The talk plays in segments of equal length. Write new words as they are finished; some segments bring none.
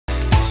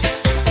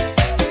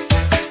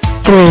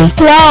63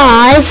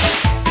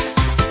 plus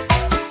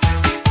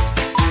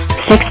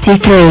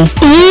 63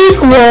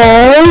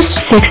 equals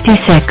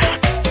 66.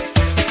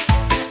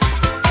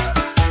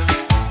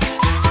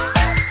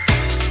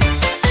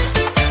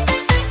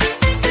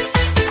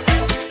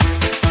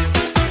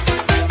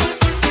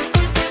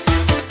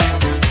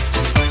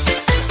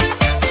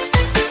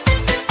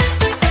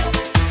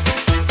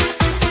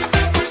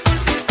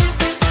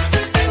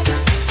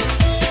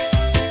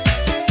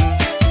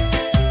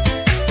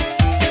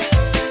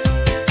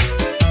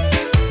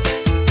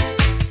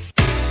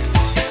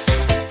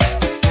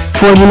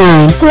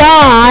 49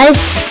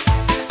 plus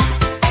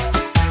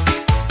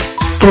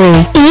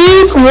 3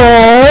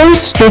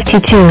 equals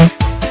 52.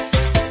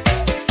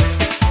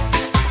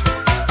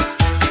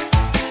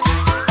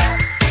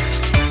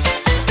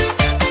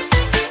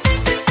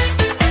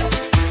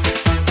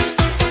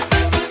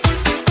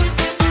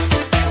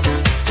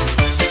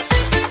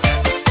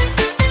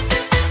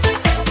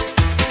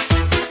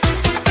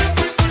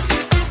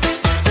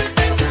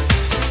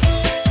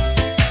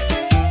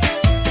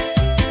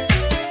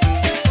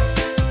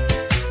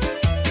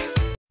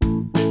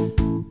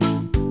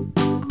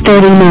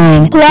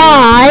 39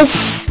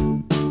 plus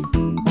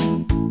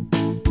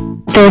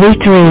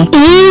 33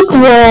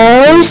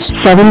 equals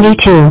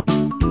 72.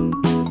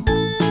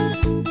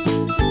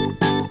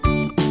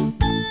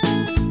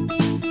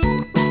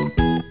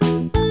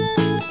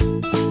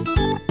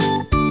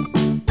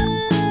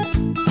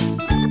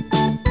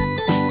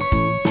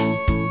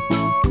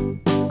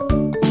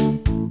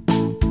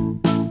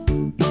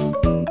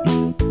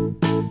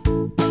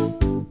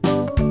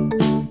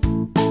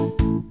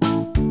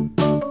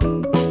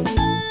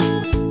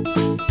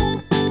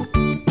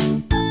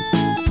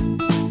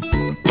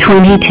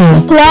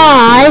 22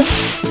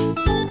 plus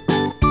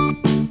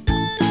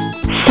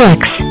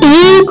 6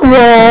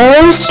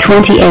 equals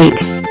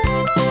 28.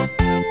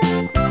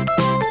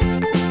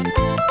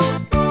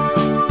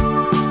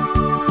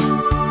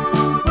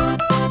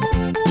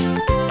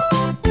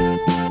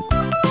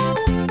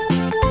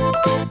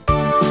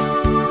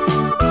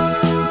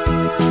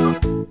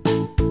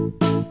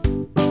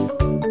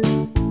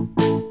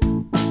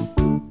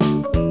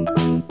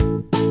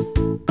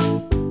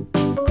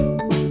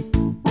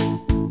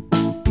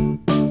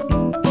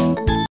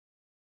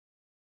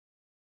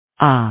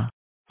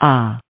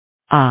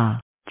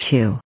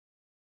 2.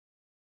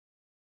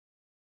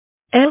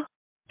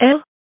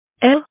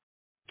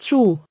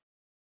 Chu.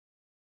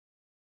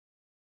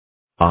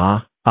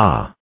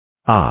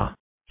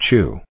 Chew. Chew.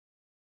 Chew.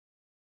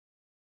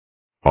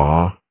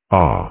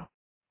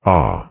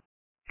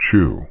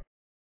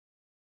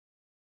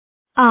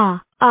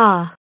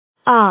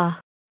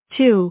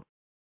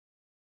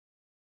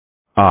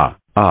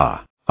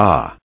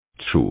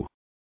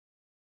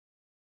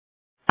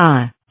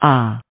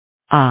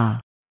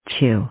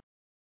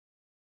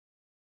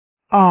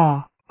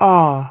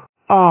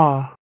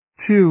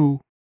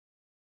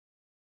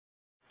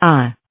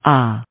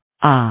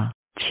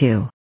 Chew. Chew. Chew.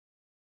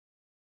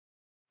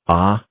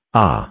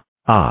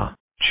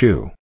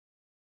 Chew.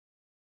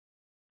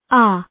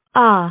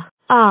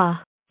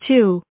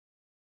 Chew.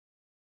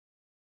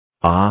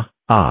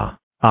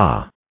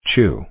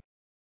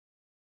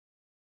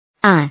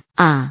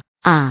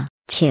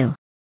 Chew. Chew. Chew.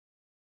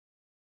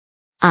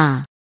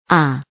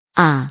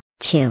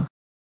 Chew.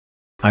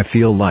 I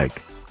feel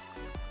like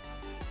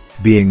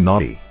being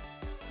naughty.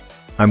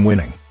 I'm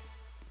winning.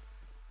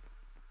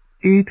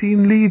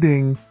 18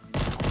 leading.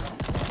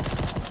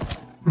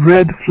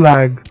 Red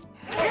flag.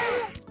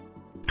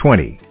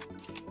 20.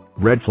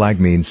 Red flag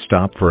means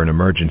stop for an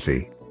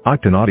emergency.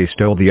 Octonaughty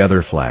stole the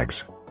other flags.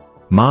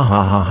 Ma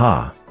ha ha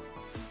ha.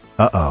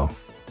 Uh-oh.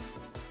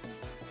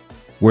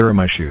 Where are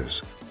my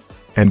shoes?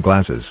 And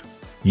glasses?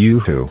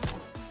 Yoo-hoo.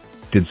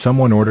 Did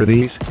someone order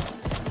these?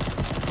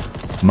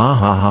 Ma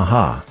ha ha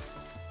ha.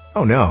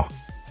 Oh no.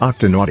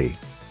 Octonaughty.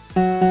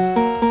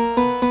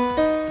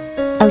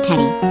 Oh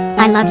Teddy,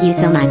 I love you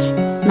so much.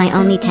 My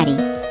only Teddy.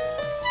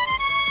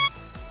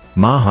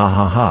 Ma ha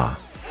ha ha.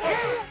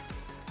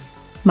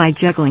 My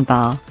juggling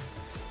ball.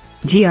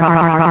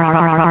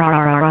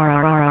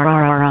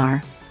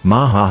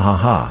 Ma ha ha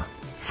ha.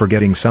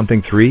 Forgetting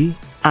something 3?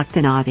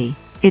 Octonaughty,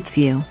 it's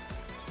you.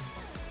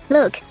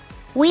 Look,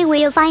 we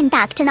will find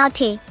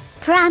Octonaughty.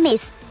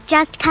 Promise,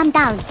 just calm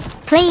down,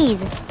 please.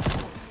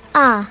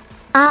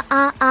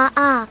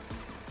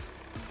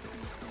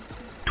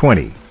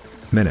 20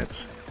 minutes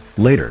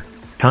later.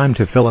 Time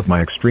to fill up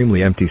my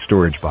extremely empty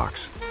storage box.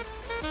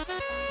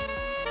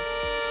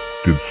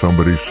 Did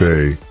somebody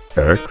say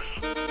X?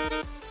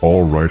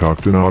 Alright,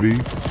 Octonaughty.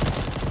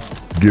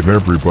 Give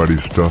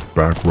everybody's stuff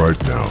back right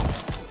now.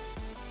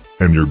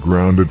 And you're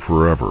grounded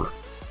forever.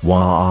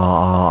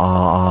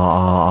 Wah.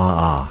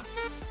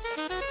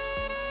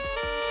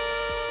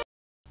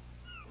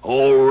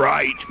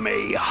 Alright,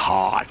 me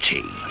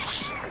hearties.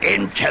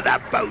 Into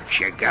the boat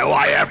you go.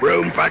 I have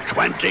room for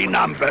 20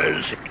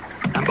 numbers.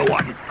 Number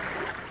 1,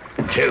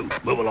 2,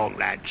 move along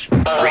lads. 3,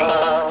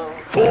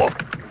 4,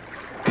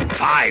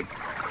 5,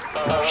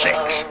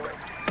 6,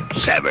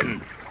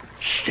 7,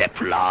 step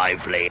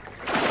lively.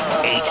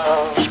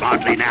 8.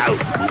 Smartly now.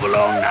 Move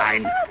along,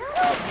 9.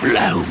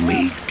 Blow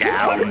me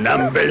down.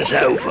 Numbers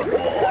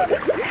overboard.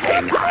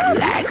 Hang on,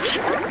 lads.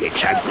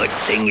 It's a good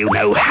thing you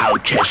know how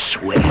to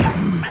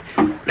swim.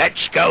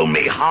 Let's go,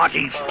 me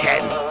hearties.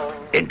 10.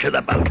 Into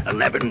the boat.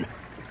 11.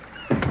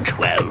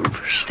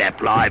 12.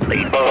 Step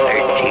lively.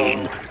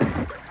 13.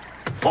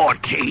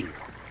 14.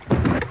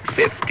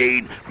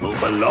 15.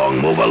 Move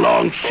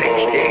along.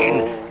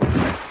 16.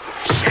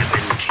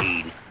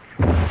 17.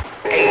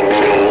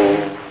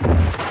 18.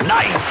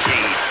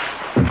 19.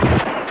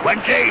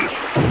 20.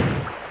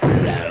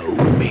 Blow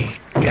me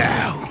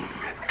down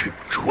to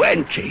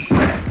 20.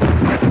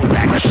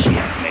 That's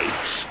it,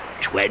 mates.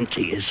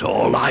 20 is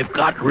all I've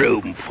got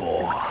room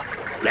for.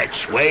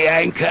 Let's weigh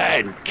anchor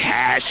and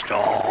cast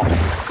off.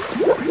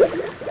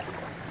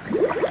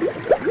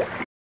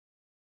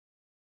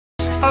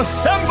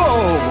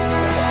 Assemble!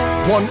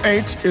 1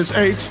 8 is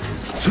 8,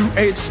 2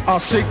 8s are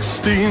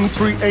 16,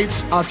 3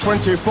 8s are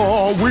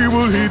 24, we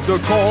will heed the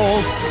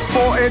call.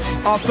 4 8s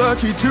are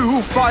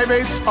 32, 5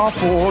 8s are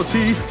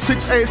 40,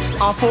 6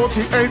 8s are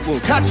 48, we'll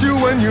catch you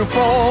when you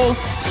fall.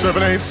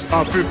 7 8s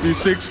are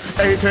 56,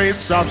 8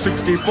 8s are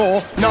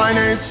 64, 9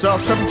 8s are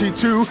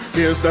 72,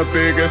 here's the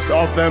biggest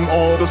of them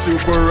all, the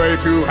Super 8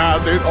 who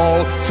has it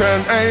all.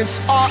 10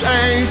 8s are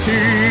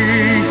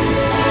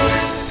 80.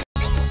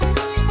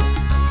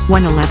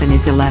 1 11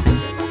 is 11.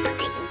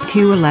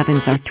 2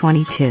 11s are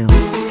 22.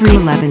 3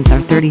 11s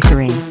are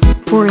 33.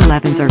 4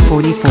 11s are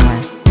 44.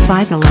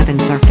 5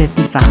 11s are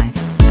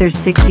 55. There's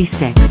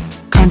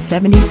 66. And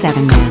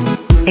 77 now.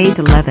 8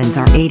 11s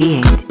are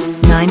 88.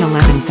 9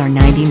 11s are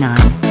 99.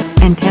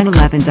 And 10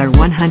 11s are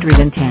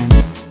 110.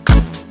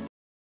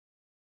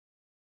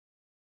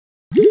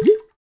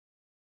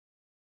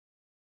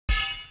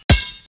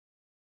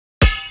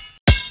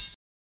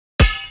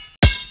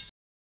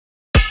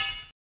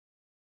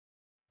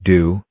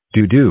 Do.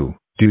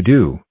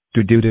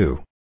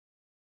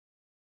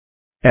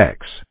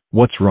 X,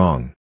 what's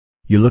wrong?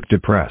 You look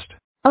depressed.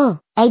 Oh,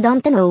 I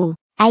don't know.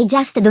 I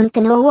just don't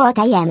know what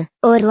I am,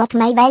 or what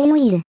my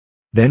value is.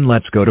 Then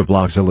let's go to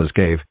Blockzilla's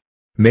cave.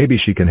 Maybe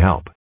she can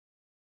help.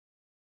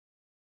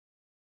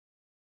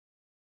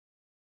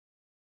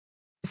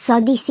 So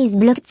this is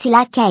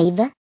Blockzilla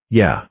cave?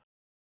 Yeah.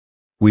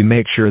 We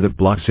make sure that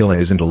Blockzilla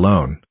isn't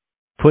alone.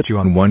 Put you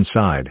on one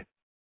side.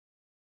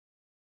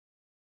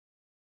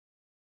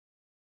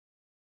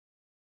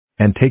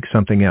 And take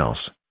something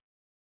else.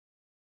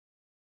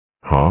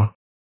 Huh?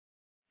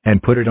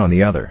 And put it on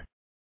the other.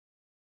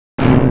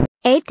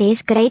 8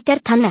 is greater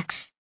than X.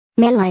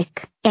 Me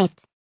like 8.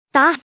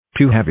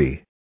 Too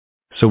heavy.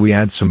 So we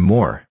add some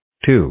more.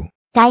 2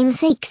 times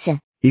X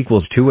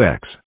equals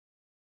 2x.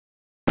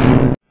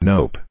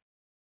 Nope.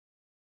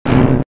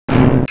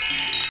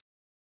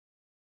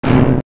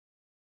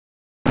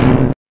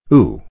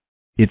 Ooh.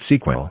 It's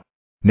equal.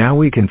 Now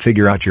we can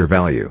figure out your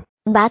value.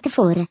 But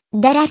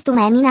there are too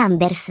many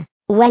numbers.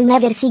 We'll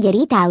never figure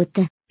it out.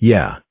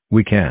 Yeah,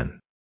 we can.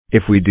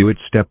 If we do it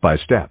step by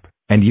step,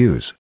 and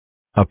use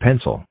a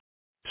pencil.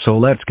 So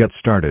let's get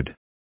started.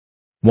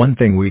 One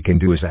thing we can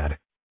do is add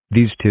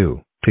these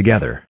two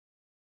together.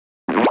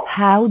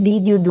 How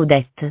did you do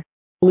that?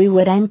 We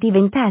weren't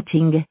even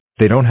touching.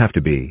 They don't have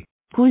to be.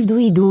 Could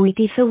we do it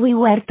if we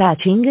were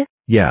touching?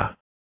 Yeah.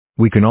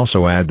 We can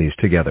also add these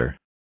together.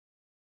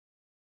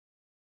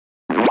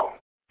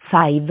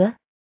 5.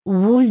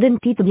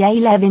 Wouldn't it be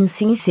 11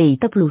 since 8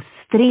 plus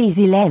 3 is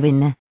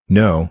 11?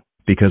 No,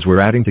 because we're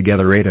adding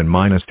together 8 and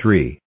minus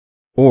 3.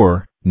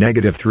 Or,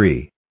 negative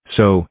 3.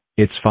 So,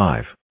 it's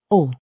 5.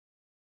 Oh.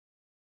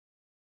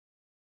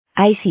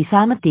 I see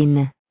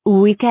something.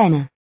 We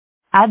can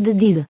add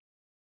this.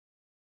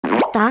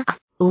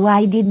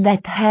 Why did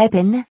that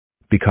happen?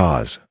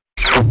 Because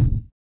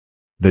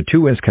the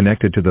 2 is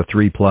connected to the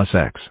 3 plus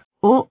x.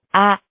 Oh,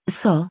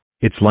 so?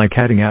 It's like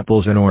adding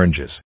apples and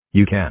oranges.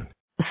 You can.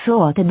 So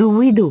what do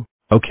we do?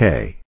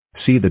 Okay,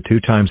 see the 2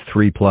 times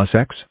 3 plus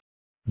x?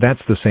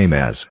 That's the same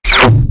as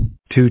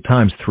 2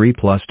 times 3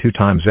 plus 2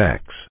 times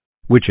x,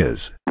 which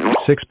is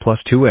 6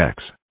 plus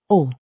 2x.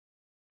 Oh.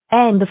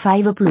 And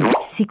 5 plus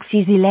 6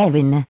 is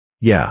 11.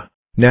 Yeah.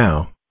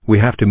 Now, we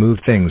have to move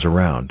things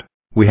around.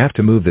 We have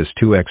to move this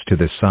 2x to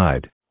this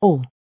side.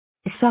 Oh.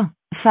 So,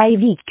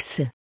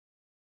 5x.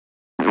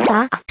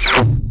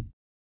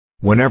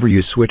 Whenever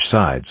you switch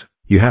sides,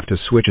 you have to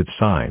switch its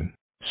sign.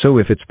 So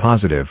if it's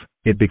positive,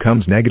 it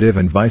becomes negative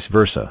and vice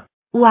versa.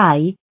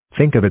 Why?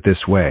 Think of it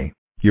this way.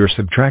 You're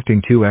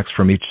subtracting 2x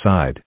from each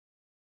side.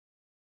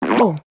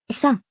 Oh,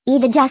 so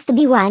it'd just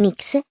be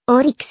 1x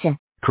or x.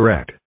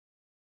 Correct.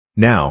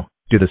 Now,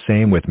 do the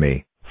same with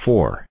me.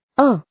 4.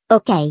 Oh,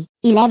 okay.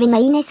 11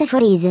 minus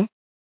 4 is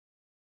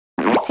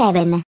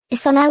 7.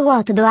 So now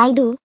what do I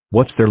do?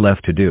 What's there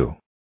left to do?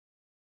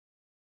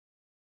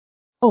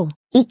 Oh,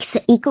 x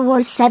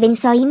equals 7,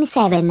 so I'm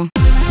 7.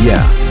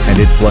 Yeah, and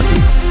it's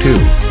lucky, too.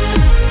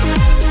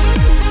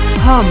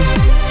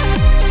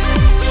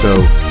 So,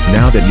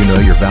 now that you know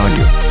your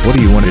value, what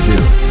do you want to do?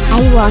 I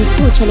want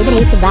to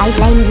celebrate by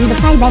playing with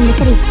 5 and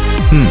 3.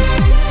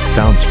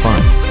 Sounds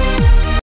fun.